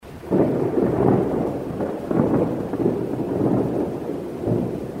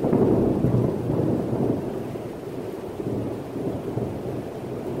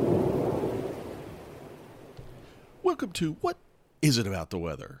Welcome to What Is It About the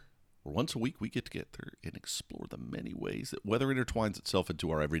Weather? Where once a week we get together and explore the many ways that weather intertwines itself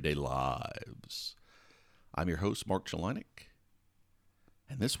into our everyday lives. I'm your host, Mark Jelinek,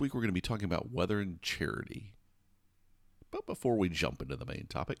 and this week we're going to be talking about weather and charity. But before we jump into the main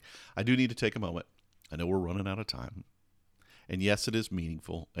topic, I do need to take a moment. I know we're running out of time. And yes, it is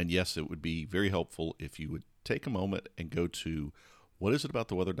meaningful, and yes, it would be very helpful if you would take a moment and go to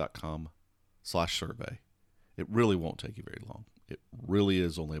whatisitabouttheweather.com/survey. It really won't take you very long. It really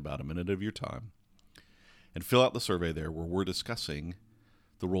is only about a minute of your time. And fill out the survey there where we're discussing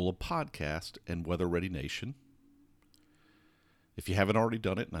the role of podcast and Weather Ready Nation. If you haven't already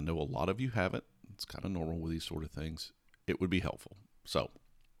done it, and I know a lot of you haven't, it's kind of normal with these sort of things, it would be helpful. So,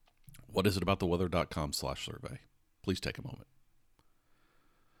 whatisitabouttheweather.com/survey. Please take a moment.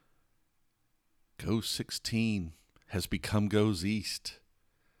 Go 16 has become Goes East.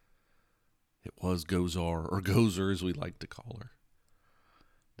 It was Gozar, or Gozer as we like to call her.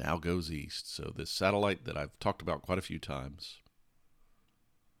 Now Goes East. So this satellite that I've talked about quite a few times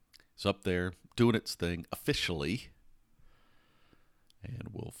is up there doing its thing officially, and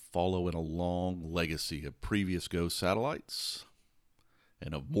will follow in a long legacy of previous GOES satellites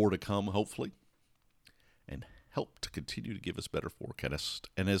and of more to come, hopefully, and help to continue to give us better forecasts.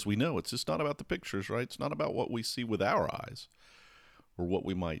 And as we know, it's just not about the pictures, right? It's not about what we see with our eyes or what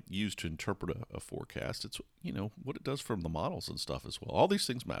we might use to interpret a forecast. It's, what it does from the models and stuff as well. All these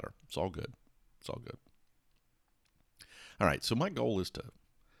things matter. It's all good. It's all good. All right, so my goal is to,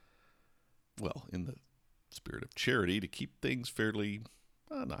 in the spirit of charity, to keep things fairly,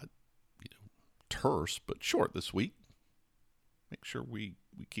 not, terse, but short this week. Make sure we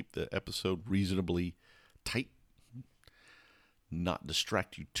keep the episode reasonably tight. Not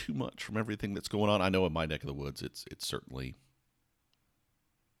distract you too much from everything that's going on. I know in my neck of the woods, it's certainly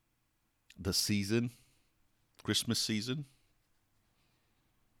the season, Christmas season.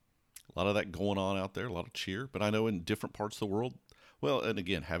 A lot of that going on out there, a lot of cheer. But I know in different parts of the world, and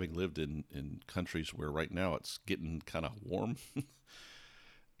again, having lived in countries where right now it's getting kind of warm,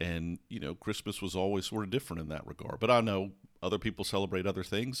 and, Christmas was always sort of different in that regard. But I know other people celebrate other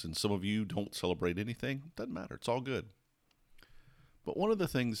things, and some of you don't celebrate anything. Doesn't matter. It's all good. But one of the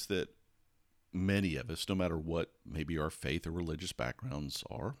things that many of us, no matter what maybe our faith or religious backgrounds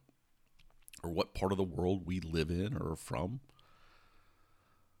are, or what part of the world we live in or are from,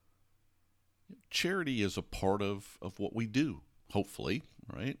 charity is a part of what we do, hopefully,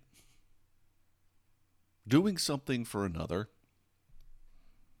 right? Doing something for another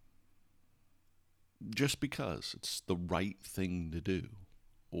just because it's the right thing to do,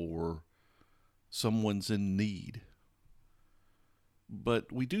 or someone's in need.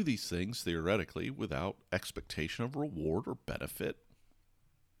 But we do these things, theoretically, without expectation of reward or benefit.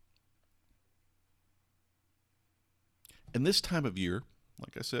 And this time of year,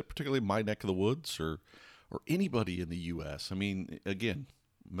 like I said, particularly my neck of the woods or anybody in the U.S., again,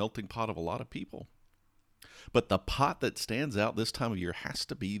 melting pot of a lot of people. But the pot that stands out this time of year has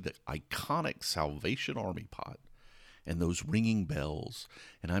to be the iconic Salvation Army pot and those ringing bells.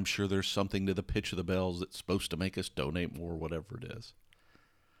 And I'm sure there's something to the pitch of the bells that's supposed to make us donate more, whatever it is.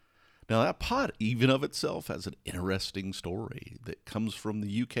 Now, that pot, even of itself, has an interesting story that comes from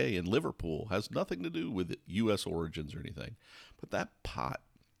the UK and Liverpool. Has nothing to do with U.S. origins or anything. But that pot,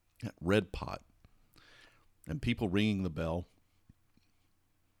 that red pot, and people ringing the bell,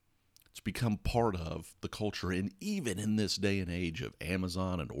 it's become part of the culture. And even in this day and age of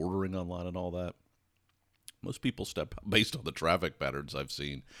Amazon and ordering online and all that, most people step out, based on the traffic patterns I've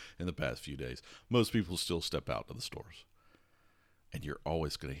seen in the past few days, most people still step out to the stores. And you're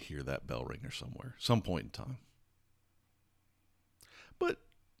always going to hear that bell ringer somewhere, some point in time. But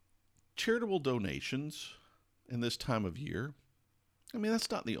charitable donations in this time of year, that's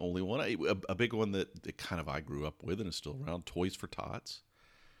not the only one. A big one that kind of I grew up with and is still around, Toys for Tots.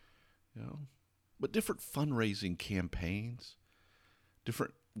 But different fundraising campaigns,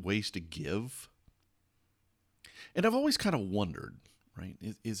 different ways to give. And I've always kind of wondered, right?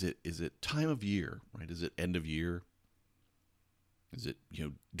 Is it time of year, right? Is it end of year? Is it,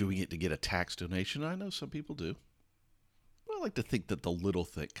 doing it to get a tax donation? I know some people do. But I like to think that the little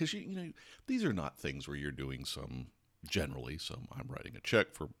thing, because, these are not things where you're doing I'm writing a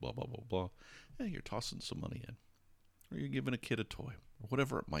check for blah, blah, blah, blah. Yeah, you're tossing some money in. Or you're giving a kid a toy, or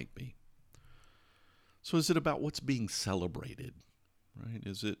whatever it might be. So is it about what's being celebrated, right?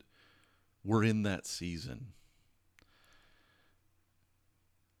 Is it, we're in that season.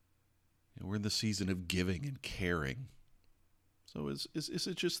 We're in the season of giving and caring. So is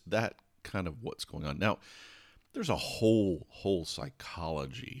it just that kind of what's going on? Now, there's a whole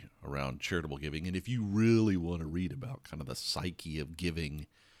psychology around charitable giving. And if you really want to read about kind of the psyche of giving,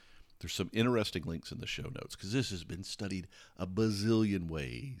 there's some interesting links in the show notes because this has been studied a bazillion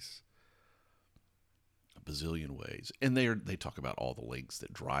ways. A bazillion ways. And they talk about all the links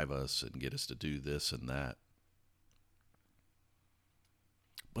that drive us and get us to do this and that.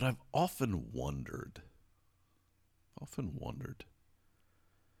 But I've often wondered,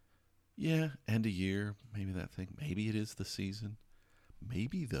 yeah, end of year, maybe that thing, maybe it is the season.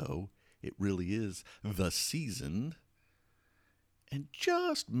 Maybe, though, it really is the season. And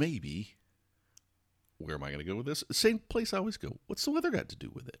just maybe, where am I going to go with this? Same place I always go. What's the weather got to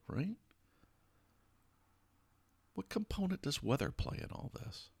do with it, right? What component does weather play in all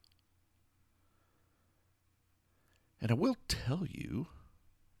this? And I will tell you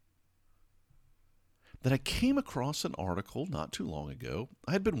that I came across an article not too long ago.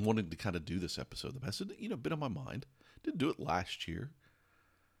 I had been wanting to kind of do this episode. The message, been on my mind. Didn't do it last year.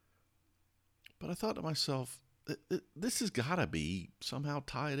 But I thought to myself, this has got to be somehow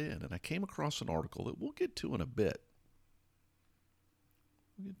tied in. And I came across an article that we'll get to in a bit.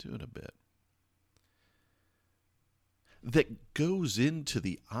 That goes into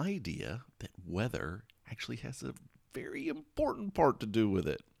the idea that weather actually has a very important part to do with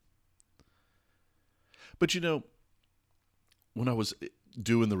it. But when I was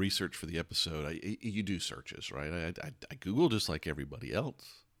doing the research for the episode, you do searches, right? I Google just like everybody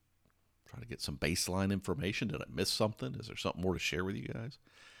else. Try to get some baseline information. Did I miss something? Is there something more to share with you guys?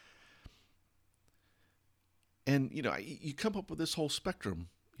 And, you come up with this whole spectrum.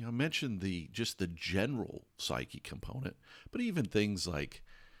 I mentioned just the general psyche component, but even things like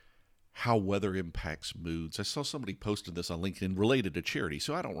how weather impacts moods. I saw somebody posted this on LinkedIn related to charity,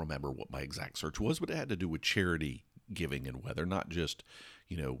 so I don't remember what my exact search was, but it had to do with charity giving and weather, not just,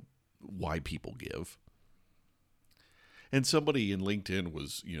 why people give. And somebody in LinkedIn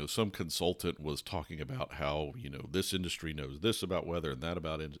was, some consultant was talking about how, this industry knows this about weather and that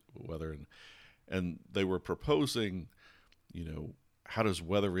about weather. And they were proposing, how does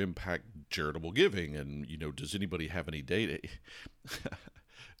weather impact charitable giving? And, does anybody have any data?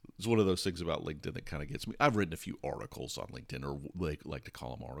 It's one of those things about LinkedIn that kind of gets me. I've written a few articles on LinkedIn, or like to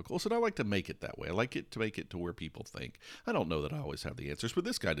call them articles, and I like to make it that way. I like it to make it to where people think. I don't know that I always have the answers, but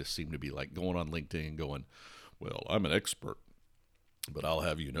this guy just seemed to be like going on LinkedIn and going, well, I'm an expert, but I'll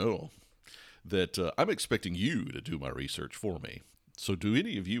have you know that I'm expecting you to do my research for me. So do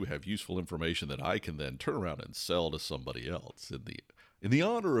any of you have useful information that I can then turn around and sell to somebody else in the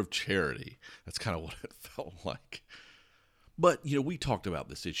honor of charity? That's kind of what it felt like. But, we talked about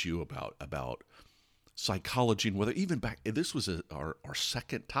this issue about psychology and whether even back, this was our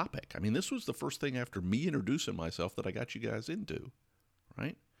second topic. I mean, this was the first thing after me introducing myself that I got you guys into,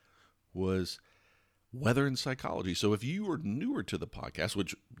 right? Was weather and psychology. So if you were newer to the podcast,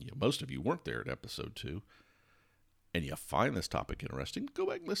 which most of you weren't there at episode 2, and you find this topic interesting, go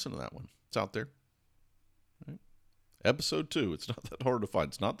back and listen to that one. It's out there. Right? Episode 2. It's not that hard to find.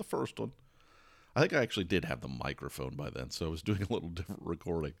 It's not the first one. I think I actually did have the microphone by then, so I was doing a little different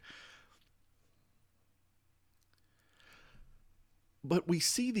recording. But we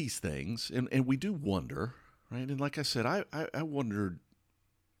see these things, and we do wonder, right? And like I said, I wondered,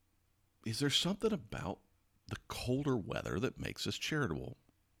 is there something about the colder weather that makes us charitable?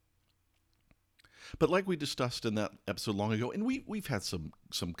 But like we discussed in that episode long ago, and we've had some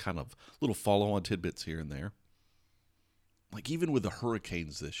kind of little follow-on tidbits here and there, like even with the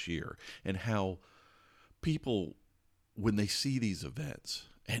hurricanes this year, and how people, when they see these events,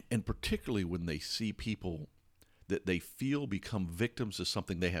 and particularly when they see people that they feel become victims of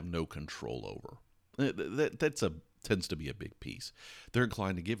something they have no control over, that's tends to be a big piece. They're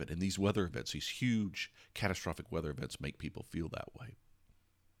inclined to give it. And these weather events, these huge catastrophic weather events, make people feel that way.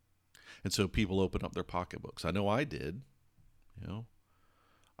 And so people open up their pocketbooks. I know I did.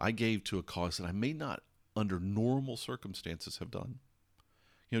 I gave to a cause that I may not, under normal circumstances, have done.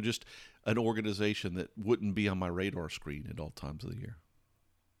 Just an organization that wouldn't be on my radar screen at all times of the year.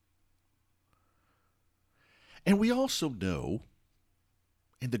 And we also know,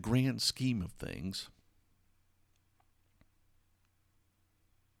 in the grand scheme of things,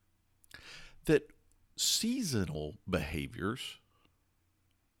 that seasonal behaviors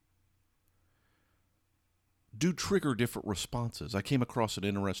do trigger different responses. I came across an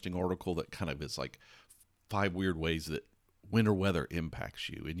interesting article that kind of is like 5 weird ways that winter weather impacts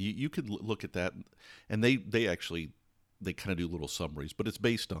you. And you could look at that, and they kind of do little summaries, but it's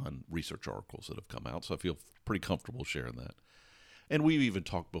based on research articles that have come out, so I feel pretty comfortable sharing that. And we've even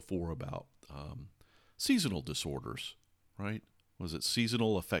talked before about seasonal disorders, right? Was it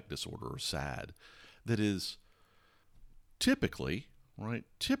seasonal affect disorder, or SAD, that is Typically, right?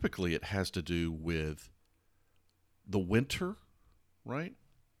 Typically, it has to do with the winter, right?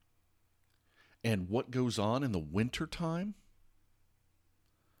 And what goes on in the winter time,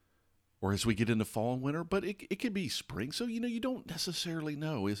 or as we get into fall and winter, but it could be spring. So, you don't necessarily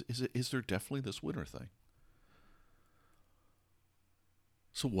know. Is there definitely this winter thing?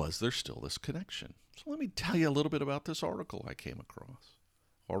 So was there still this connection? So let me tell you a little bit about this article I came across.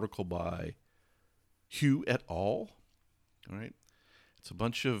 Article by Hu et al. All right. It's a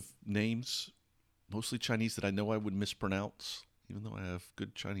bunch of names, mostly Chinese, that I know I would mispronounce, even though I have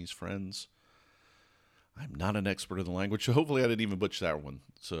good Chinese friends. I'm not an expert in the language, so hopefully I didn't even butcher that one.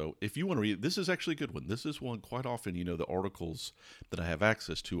 So if you want to read it, this is actually a good one. This is one quite often, the articles that I have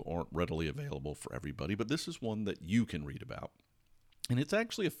access to aren't readily available for everybody, but this is one that you can read about. And it's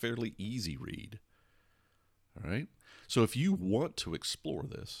actually a fairly easy read. All right? So if you want to explore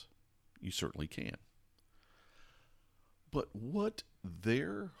this, you certainly can. But what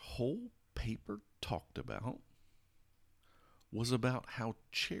their whole paper talked about was about how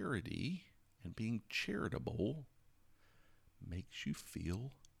charity and being charitable makes you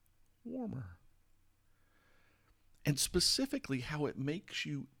feel warmer. And specifically, how it makes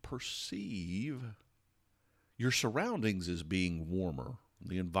you perceive your surroundings as being warmer,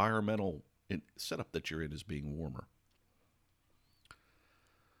 the environmental setup that you're in as being warmer.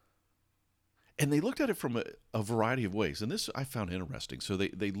 And they looked at it from a variety of ways. And this I found interesting. So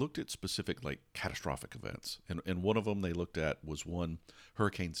they looked at specific, like, catastrophic events. And one of them they looked at was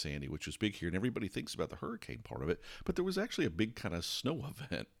Hurricane Sandy, which was big here. And everybody thinks about the hurricane part of it. But there was actually a big kind of snow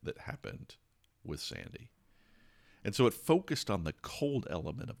event that happened with Sandy. And so it focused on the cold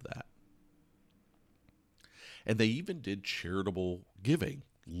element of that. And they even did charitable giving,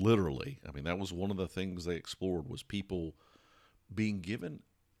 literally. I mean, that was one of the things they explored, was people being given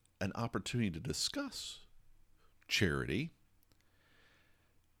an opportunity to discuss charity,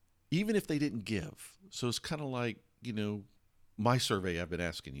 even if they didn't give. So it's kind of like, my survey I've been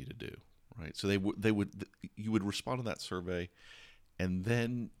asking you to do, right? So you would respond to that survey, and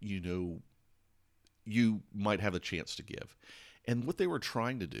then, you might have a chance to give. And what they were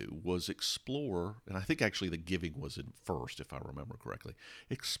trying to do was explore, and I think actually the giving was in first, if I remember correctly,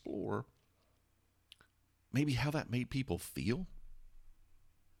 explore maybe how that made people feel.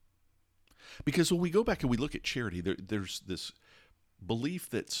 Because when we go back and we look at charity, there's this belief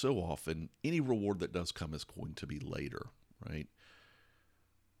that so often any reward that does come is going to be later, right?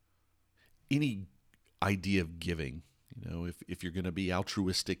 Any idea of giving, if you're going to be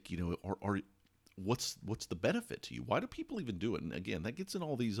altruistic, or what's the benefit to you? Why do people even do it? And again, that gets in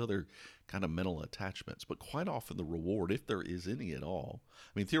all these other kind of mental attachments. But quite often the reward, if there is any at all,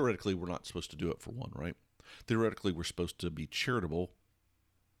 I mean, theoretically, we're not supposed to do it for one, right? Theoretically, we're supposed to be charitable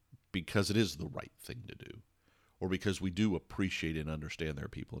because it is the right thing to do, or because we do appreciate and understand there are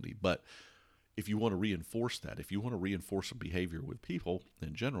people in need. But if you want to reinforce that, if you want to reinforce a behavior with people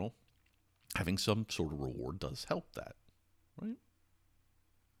in general, having some sort of reward does help that, right?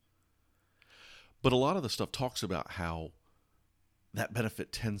 But a lot of the stuff talks about how that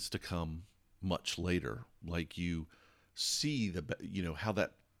benefit tends to come much later. Like you see how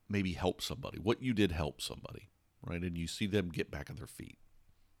that maybe helped somebody, what you did help somebody, right? And you see them get back on their feet,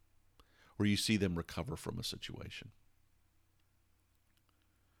 or you see them recover from a situation.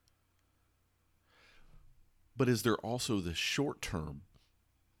 But is there also this short-term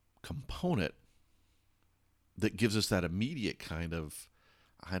component that gives us that immediate kind of,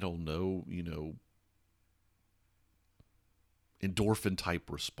 endorphin type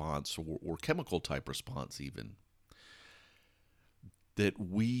response, or chemical type response even, that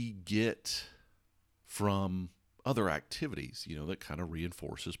we get from other activities, that kind of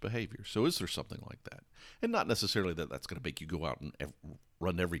reinforces behavior? So is there something like that? And not necessarily that that's going to make you go out and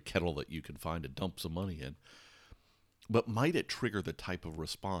run every kettle that you can find and dump some money in, but might it trigger the type of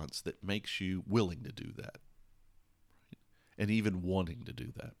response that makes you willing to do that, right? And even wanting to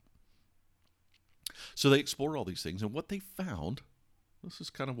do that? So they explored all these things, and what they found, this is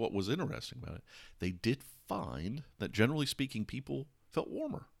kind of what was interesting about it, they did find that generally speaking, people felt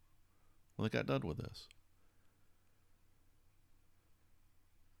warmer when they got done with this.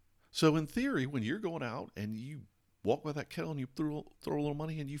 So in theory, when you're going out and you walk by that kettle and you throw a little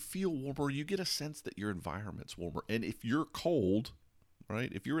money and you feel warmer, you get a sense that your environment's warmer. And if you're cold,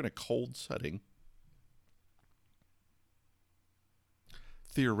 right, if you're in a cold setting,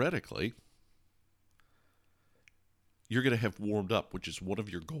 theoretically, you're going to have warmed up, which is one of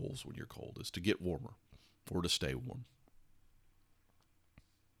your goals when you're cold, is to get warmer or to stay warm.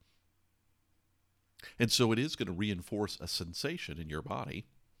 And so it is going to reinforce a sensation in your body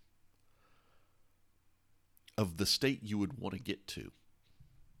of the state you would want to get to.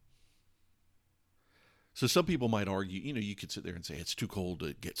 So some people might argue, you could sit there and say, it's too cold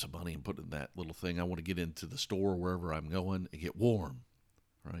to get some money and put in that little thing. I want to get into the store wherever I'm going and get warm,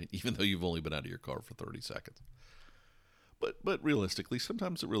 right? Even though you've only been out of your car for 30 seconds. But realistically,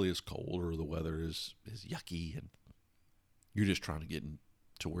 sometimes it really is cold or the weather is yucky and you're just trying to get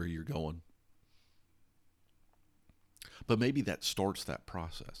to where you're going. But maybe that starts that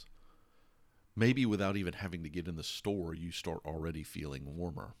process. Maybe without even having to get in the store, you start already feeling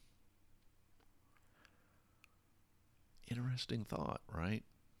warmer. Interesting thought, right?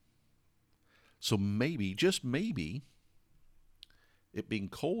 So maybe, just maybe, it being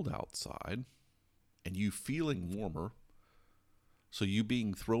cold outside and you feeling warmer, so you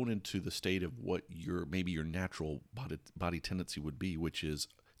being thrown into the state of what maybe your natural body tendency would be, which is,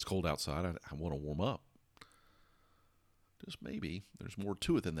 it's cold outside, I want to warm up. Just maybe there's more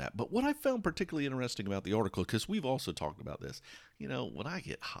to it than that. But what I found particularly interesting about the article, because we've also talked about this, when I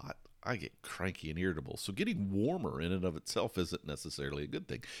get hot, I get cranky and irritable. So getting warmer in and of itself isn't necessarily a good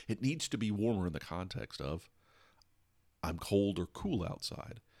thing. It needs to be warmer in the context of I'm cold or cool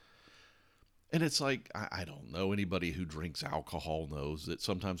outside. And it's like, I don't know, anybody who drinks alcohol knows that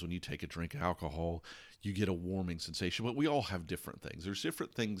sometimes when you take a drink of alcohol, you get a warming sensation. But we all have different things. There's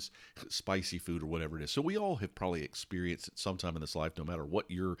different things, spicy food or whatever it is. So we all have probably experienced it sometime in this life, no matter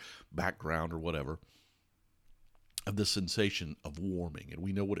what your background or whatever, of the sensation of warming. And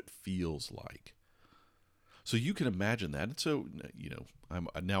we know what it feels like. So you can imagine that. And so,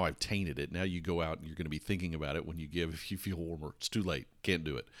 now I've tainted it. Now you go out and you're going to be thinking about it if you feel warmer. It's too late. Can't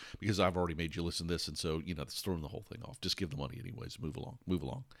do it because I've already made you listen to this. And so, it's throwing the whole thing off. Just give the money anyways. Move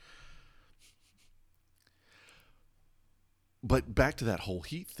along. But back to that whole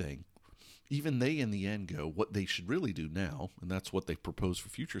heat thing, even they in the end go, what they should really do now, and that's what they propose for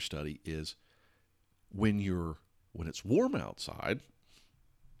future study, is when it's warm outside,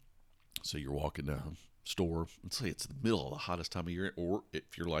 so you're walking down store, let's say it's the middle of the hottest time of year, or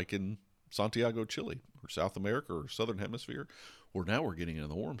if you're like in Santiago, Chile, or South America, or Southern Hemisphere, or now we're getting into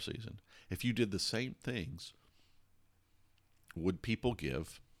the warm season. If you did the same things, would people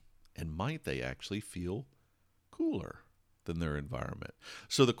give, and might they actually feel cooler than their environment?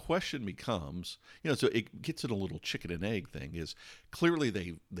 So the question becomes, so it gets in a little chicken and egg thing, is clearly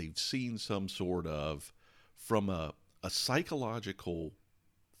they've seen some sort of, from a psychological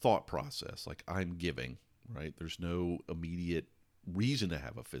thought process, like I'm giving, right? There's no immediate reason to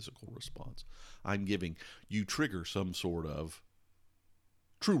have a physical response. I'm giving, you trigger some sort of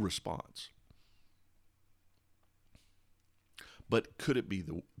true response. But could it be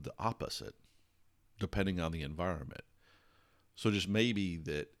the opposite, depending on the environment? So just maybe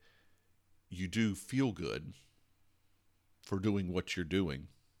that you do feel good for doing what you're doing,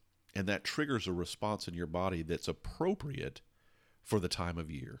 and that triggers a response in your body that's appropriate for the time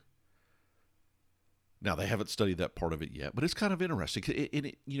of year. Now, they haven't studied that part of it yet, but it's kind of interesting.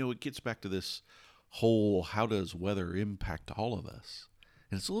 It gets back to this whole, how does weather impact all of us?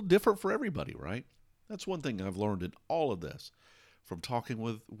 And it's a little different for everybody, right? That's one thing I've learned in all of this from talking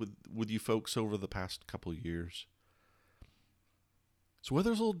with you folks over the past couple of years. So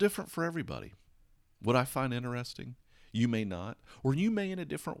weather's a little different for everybody. What I find interesting, you may not, or you may in a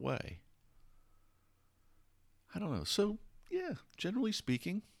different way. I don't know. So, yeah, generally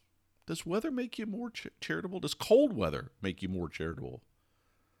speaking, does weather make you more charitable? Does cold weather make you more charitable?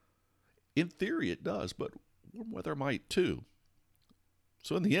 In theory, it does, but warm weather might too.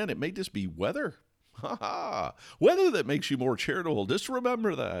 So in the end, it may just be weather. Weather that makes you more charitable. Just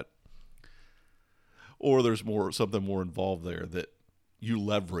remember that. Or there's something more involved there, that you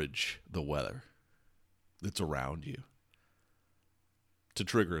leverage the weather that's around you to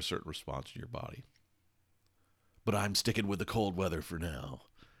trigger a certain response in your body. But I'm sticking with the cold weather for now,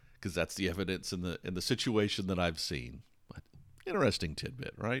 because that's the evidence in the situation that I've seen. But interesting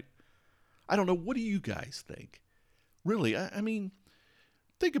tidbit, right? I don't know. What do you guys think? Really, I mean,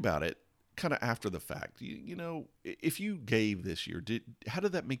 think about it kind of after the fact. If you gave this year, how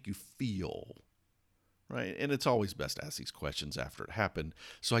did that make you feel? Right? And it's always best to ask these questions after it happened.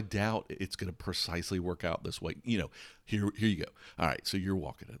 So I doubt it's going to precisely work out this way. Here you go. All right. So you're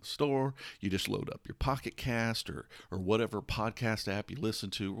walking in the store. You just load up your Pocket Cast or whatever podcast app you listen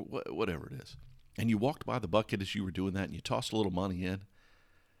to, whatever it is. And you walked by the bucket as you were doing that, and you tossed a little money in,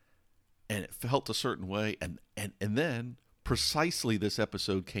 and it felt a certain way. And then precisely this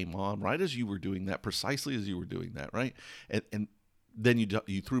episode came on right as you were doing that, right? And then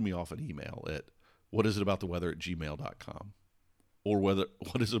you threw me off an email at whatisabouttheweather@gmail.com, or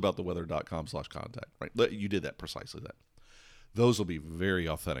whatisabouttheweather.com/contact, right? You did that precisely that. Those will be very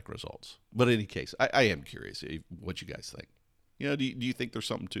authentic results. But in any case, I am curious what you guys think. Do you think there's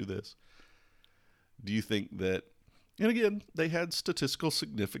something to this? Do you think that, and again, they had statistical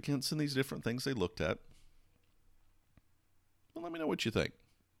significance in these different things they looked at. Well, let me know what you think.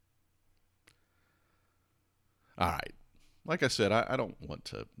 All right. Like I said, I don't want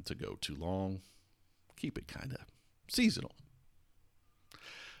to go too long. Keep it kind of seasonal.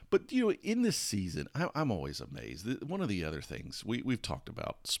 But, in this season, I'm always amazed. One of the other things, we've talked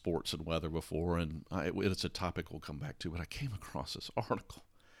about sports and weather before, and it's a topic we'll come back to, but I came across this article.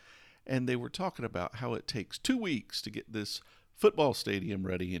 And they were talking about how it takes 2 weeks to get this football stadium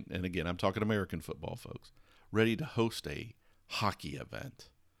ready. And again, I'm talking American football, folks, ready to host a hockey event.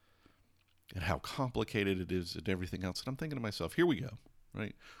 And how complicated it is and everything else. And I'm thinking to myself, here we go,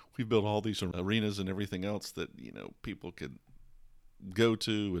 right? We've built all these arenas and everything else that, people can go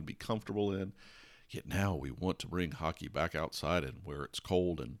to and be comfortable in. Yet now we want to bring hockey back outside and where it's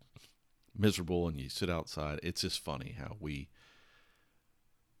cold and miserable and you sit outside. It's just funny how we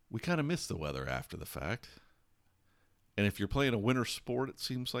kind of miss the weather after the fact. And if you're playing a winter sport, it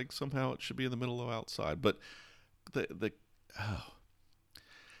seems like somehow it should be in the middle of outside. But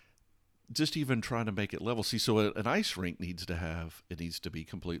just even trying to make it level. See, so an ice rink needs to be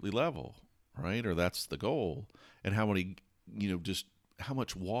completely level, right? Or that's the goal. And how many, just how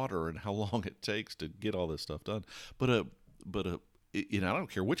much water and how long it takes to get all this stuff done. But I don't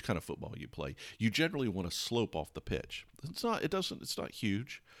care which kind of football you play. You generally want to slope off the pitch. It's not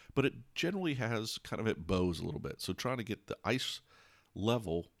huge, but it generally has it bows a little bit. So trying to get the ice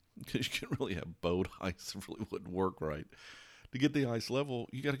level, because you can really have bowed ice, it really wouldn't work right. To get the ice level,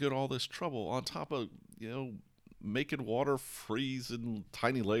 you got to go to all this trouble on top of, making water freeze in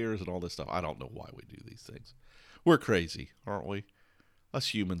tiny layers and all this stuff. I don't know why we do these things. We're crazy, aren't we?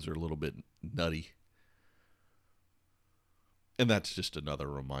 Us humans are a little bit nutty. And that's just another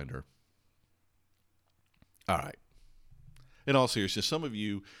reminder. All right. In all seriousness, some of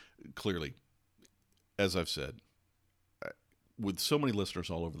you, clearly, as I've said, with so many listeners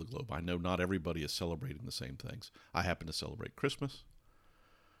all over the globe, I know not everybody is celebrating the same things. I happen to celebrate Christmas.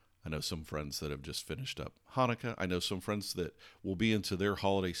 I know some friends that have just finished up Hanukkah. I know some friends that will be into their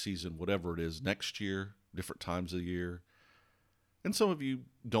holiday season, whatever it is, next year, different times of the year. And some of you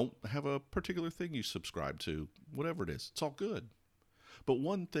don't have a particular thing you subscribe to, whatever it is. It's all good. But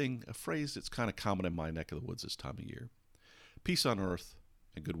one thing, a phrase that's kind of common in my neck of the woods this time of year: peace on earth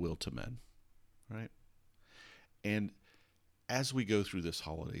and goodwill to men, right? And as we go through this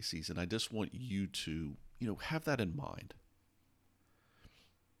holiday season, I just want you to, have that in mind.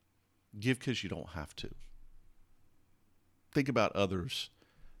 Give because you don't have to. Think about others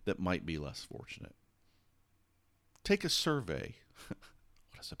that might be less fortunate. Take a survey.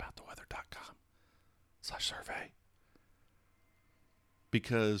 What is abouttheweather.com/survey?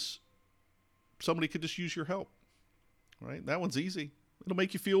 Because somebody could just use your help, right? That one's easy. It'll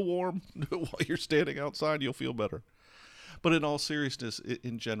make you feel warm while you're standing outside. You'll feel better. But in all seriousness,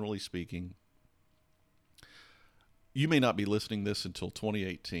 in generally speaking, you may not be listening this until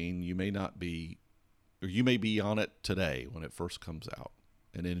 2018. You may not be, or you may be on it today when it first comes out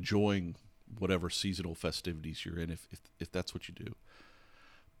and enjoying whatever seasonal festivities you're in, if that's what you do.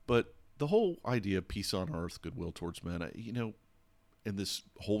 But the whole idea of peace on earth, goodwill towards men, and this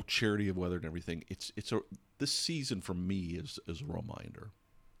whole charity of weather and everything, this season for me is a reminder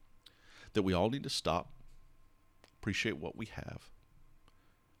that we all need to stop, appreciate what we have,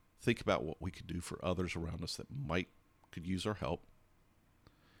 think about what we could do for others around us that could use our help,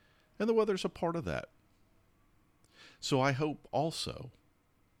 and the weather's a part of that. So I hope also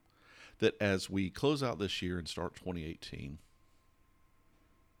that as we close out this year and start 2018,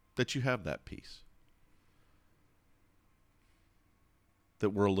 that you have that peace,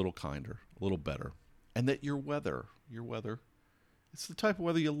 that we're a little kinder, a little better, and that your weather, it's the type of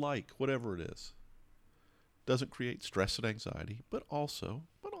weather you like, whatever it is. Doesn't create stress and anxiety, but also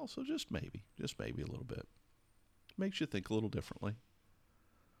just maybe a little bit. Makes you think a little differently.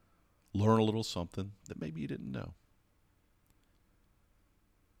 Learn a little something that maybe you didn't know.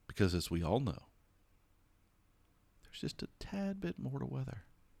 Because as we all know, there's just a tad bit more to weather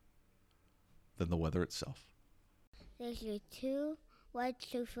than the weather itself. There's your 2 White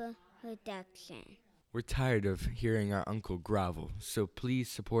Sofa production. We're tired of hearing our uncle grovel, so please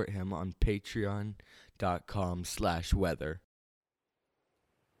support him on patreon.com/weather.